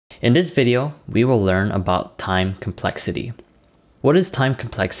In this video, we will learn about time complexity. What is time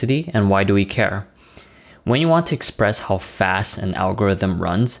complexity and why do we care? When you want to express how fast an algorithm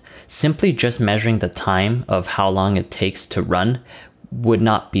runs, simply just measuring the time of how long it takes to run would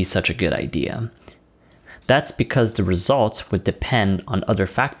not be such a good idea. That's because the results would depend on other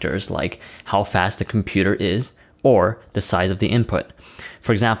factors like how fast the computer is or the size of the input.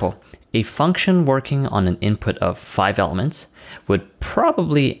 For example, a function working on an input of 5 elements would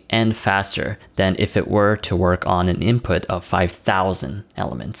probably end faster than if it were to work on an input of 5,000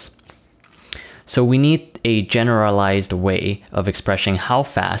 elements. So we need a generalized way of expressing how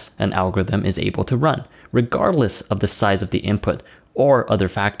fast an algorithm is able to run, regardless of the size of the input or other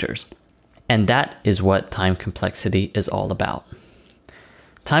factors. And that is what time complexity is all about.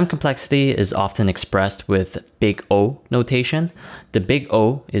 Time complexity is often expressed with big O notation. The big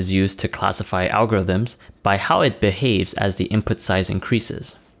O is used to classify algorithms by how it behaves as the input size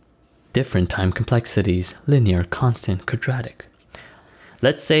increases. Different time complexities: linear, constant, quadratic.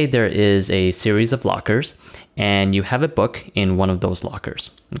 Let's say there is a series of lockers and you have a book in one of those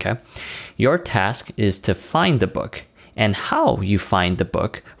lockers, okay? Your task is to find the book, and how you find the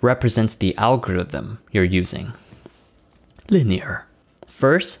book represents the algorithm you're using. Linear.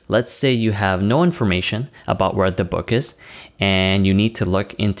 First, let's say you have no information about where the book is, and you need to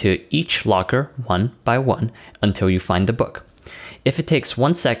look into each locker one by one until you find the book. If it takes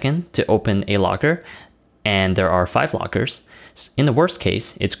 1 second to open a locker, and there are 5 lockers, in the worst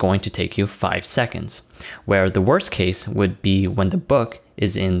case, it's going to take you 5 seconds, where the worst case would be when the book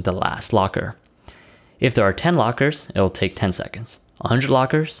is in the last locker. If there are 10 lockers, it'll take 10 seconds. 100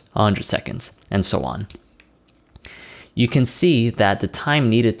 lockers, 100 seconds, and so on. You can see that the time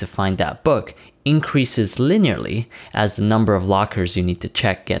needed to find that book increases linearly as the number of lockers you need to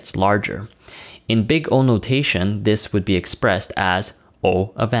check gets larger. In big O notation, this would be expressed as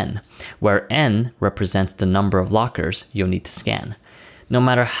O of n, where n represents the number of lockers you'll need to scan. No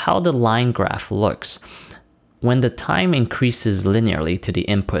matter how the line graph looks, when the time increases linearly to the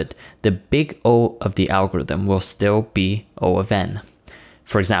input, the big O of the algorithm will still be O of n.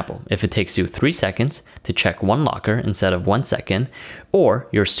 For example, if it takes you 3 seconds to check one locker instead of 1 second, or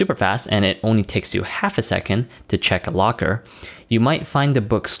you're super fast and it only takes you half a second to check a locker, you might find the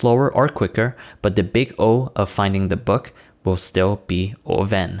book slower or quicker, but the big O of finding the book will still be O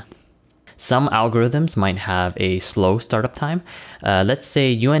of n. Some algorithms might have a slow startup time. Let's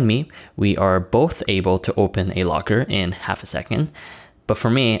say you and me, we are both able to open a locker in half a second. But for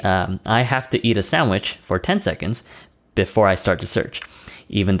me, I have to eat a sandwich for 10 seconds before I start to search.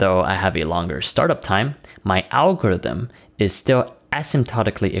 Even though I have a longer startup time, my algorithm is still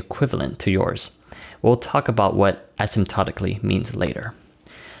asymptotically equivalent to yours. We'll talk about what asymptotically means later.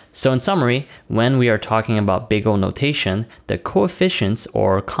 So in summary, when we are talking about big O notation, the coefficients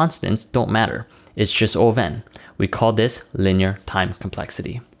or constants don't matter. It's just O of n. We call this linear time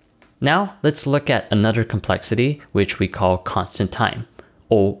complexity. Now let's look at another complexity, which we call constant time,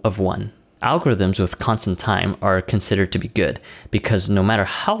 O of 1. Algorithms with constant time are considered to be good because no matter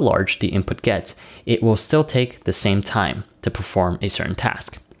how large the input gets, it will still take the same time to perform a certain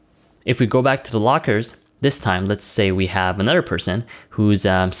task. If we go back to the lockers, this time let's say we have another person who's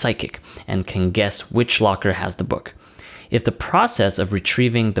psychic and can guess which locker has the book. If the process of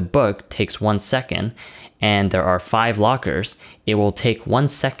retrieving the book takes 1 second and there are 5 lockers, it will take 1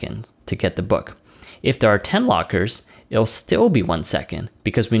 second to get the book. If there are 10 lockers, it'll still be 1 second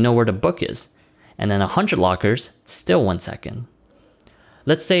because we know where the book is. And then 100 lockers, still 1 second.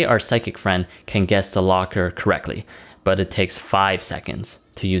 Let's say our psychic friend can guess the locker correctly, but it takes 5 seconds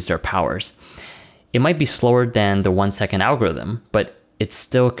to use their powers. It might be slower than the 1 second algorithm, but it's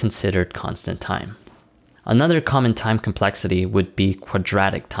still considered constant time. Another common time complexity would be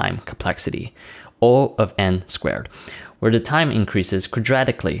quadratic time complexity, O of n squared, where the time increases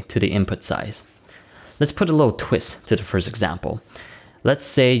quadratically to the input size. Let's put a little twist to the first example. Let's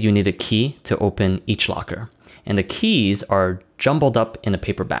say you need a key to open each locker, and the keys are jumbled up in a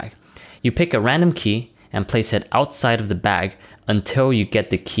paper bag. You pick a random key and place it outside of the bag until you get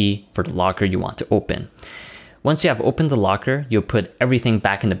the key for the locker you want to open. Once you have opened the locker, you'll put everything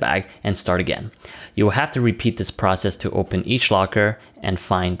back in the bag and start again. You will have to repeat this process to open each locker and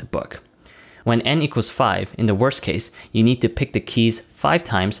find the book. When n equals 5, in the worst case, you need to pick the keys 5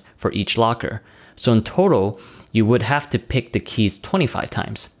 times for each locker. So in total, you would have to pick the keys 25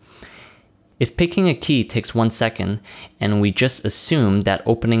 times. If picking a key takes 1 second, and we just assume that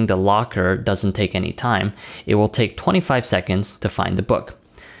opening the locker doesn't take any time, it will take 25 seconds to find the book.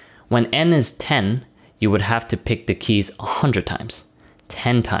 When n is 10, you would have to pick the keys 100 times,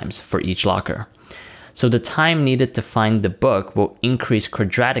 10 times for each locker. So the time needed to find the book will increase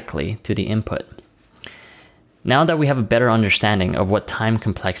quadratically to the input. Now that we have a better understanding of what time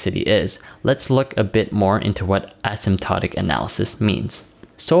complexity is, let's look a bit more into what asymptotic analysis means.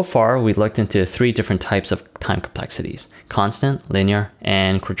 So far, we looked into 3 different types of time complexities: constant, linear,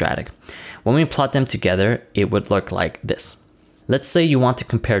 and quadratic. When we plot them together, it would look like this. Let's say you want to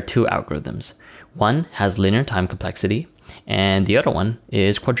compare 2 algorithms. One has linear time complexity, and the other one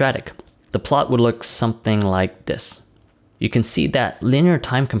is quadratic. The plot would look something like this. You can see that linear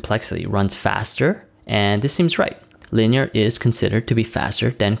time complexity runs faster, and this seems right. Linear is considered to be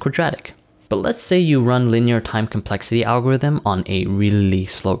faster than quadratic. But let's say you run linear time complexity algorithm on a really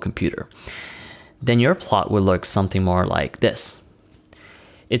slow computer. Then your plot will look something more like this.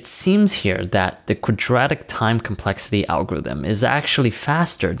 It seems here that the quadratic time complexity algorithm is actually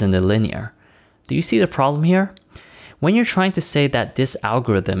faster than the linear. Do you see the problem here? When you're trying to say that this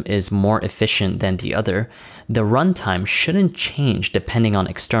algorithm is more efficient than the other, the runtime shouldn't change depending on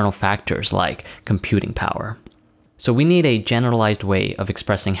external factors like computing power. So we need a generalized way of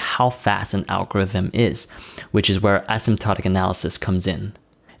expressing how fast an algorithm is, which is where asymptotic analysis comes in.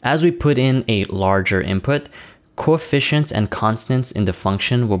 As we put in a larger input, coefficients and constants in the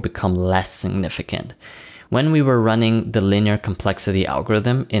function will become less significant. When we were running the linear complexity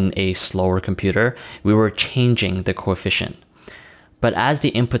algorithm in a slower computer, we were changing the coefficient. But as the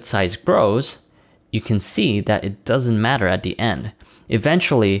input size grows, you can see that it doesn't matter at the end.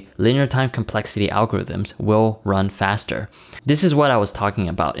 Eventually, linear time complexity algorithms will run faster. This is what I was talking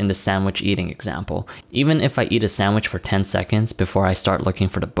about in the sandwich eating example. Even if I eat a sandwich for 10 seconds before I start looking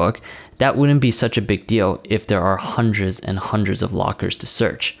for the book, that wouldn't be such a big deal if there are hundreds and hundreds of lockers to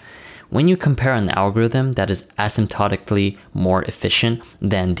search. When you compare an algorithm that is asymptotically more efficient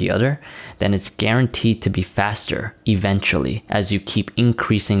than the other, then it's guaranteed to be faster eventually as you keep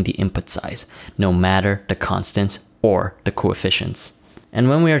increasing the input size, no matter the constants or the coefficients. And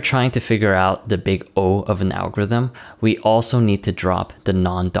when we are trying to figure out the big O of an algorithm, we also need to drop the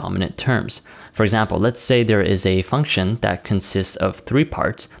non-dominant terms. For example, let's say there is a function that consists of 3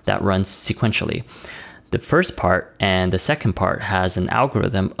 parts that runs sequentially. The first part and the second part has an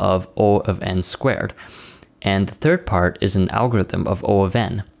algorithm of O of n squared, and the third part is an algorithm of O of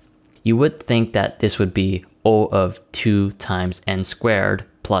n. You would think that this would be O of 2 times n squared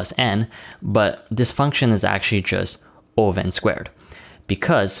plus n, but this function is actually just O of n squared.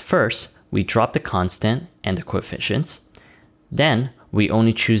 Because first, we drop the constant and the coefficients, then we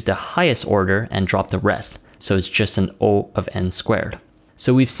only choose the highest order and drop the rest, so it's just an O of n squared.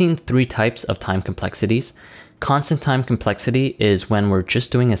 So we've seen 3 types of time complexities. Constant time complexity is when we're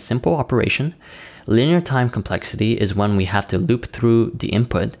just doing a simple operation. Linear time complexity is when we have to loop through the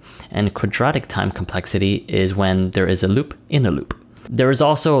input. And quadratic time complexity is when there is a loop in a loop. There is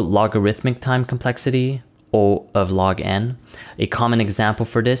also logarithmic time complexity, O of log n. A common example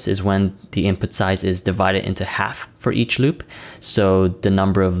for this is when the input size is divided into half for each loop. So the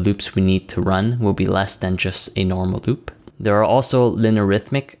number of loops we need to run will be less than just a normal loop. There are also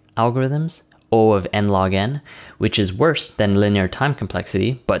linearithmic algorithms, O of n log n, which is worse than linear time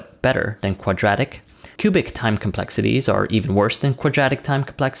complexity, but better than quadratic. Cubic time complexities are even worse than quadratic time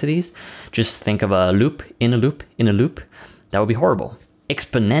complexities. Just think of a loop in a loop in a loop. That would be horrible.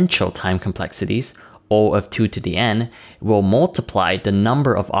 Exponential time complexities, O of 2 to the n, will multiply the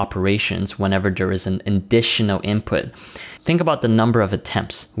number of operations whenever there is an additional input. Think about the number of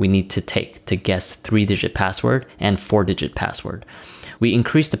attempts we need to take to guess 3-digit password and 4-digit password. We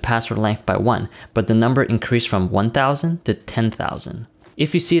increased the password length by 1, but the number increased from 1,000 to 10,000.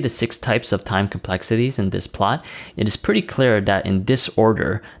 If you see the 6 types of time complexities in this plot, it is pretty clear that in this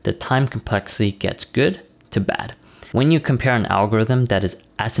order, the time complexity gets good to bad. When you compare an algorithm that is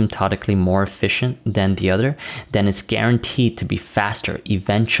asymptotically more efficient than the other, then it's guaranteed to be faster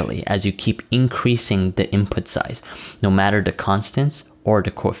eventually as you keep increasing the input size, no matter the constants or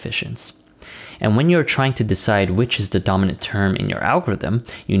the coefficients. And when you're trying to decide which is the dominant term in your algorithm,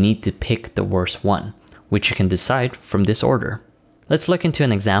 you need to pick the worst one, which you can decide from this order. Let's look into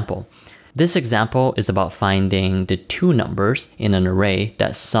an example. This example is about finding the 2 numbers in an array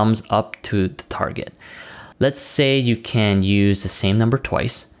that sums up to the target. Let's say you can use the same number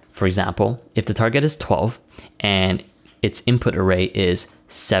twice. For example, if the target is 12 and its input array is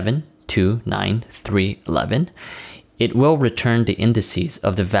 7, 2, 9, 3, 11, it will return the indices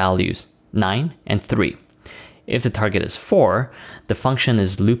of the values 9 and 3. If the target is 4, the function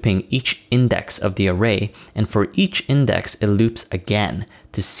is looping each index of the array, and for each index it loops again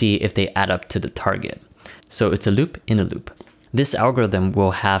to see if they add up to the target. So it's a loop in a loop. this algorithm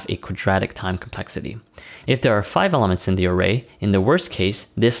will have a quadratic time complexity. If there are 5 elements in the array, in the worst case,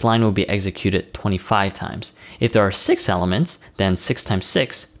 this line will be executed 25 times. If there are 6 elements, then 6 times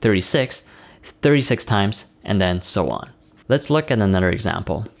 6, 36, 36 times, and then so on. Let's look at another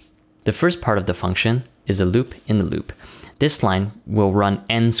example. The first part of the function is a loop in the loop. This line will run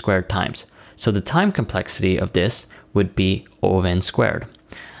n squared times, so the time complexity of this would be O of n squared.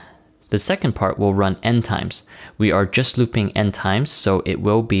 The second part will run n times. We are just looping n times, so it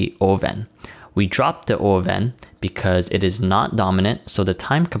will be O of n. We drop the O of n because it is not dominant, so the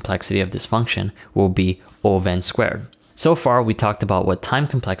time complexity of this function will be O of n squared. So far, we talked about what time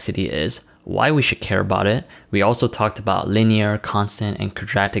complexity is, why we should care about it. We also talked about linear, constant, and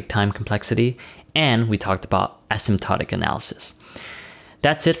quadratic time complexity, and we talked about asymptotic analysis.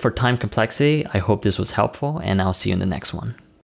 That's it for time complexity. I hope this was helpful, and I'll see you in the next one.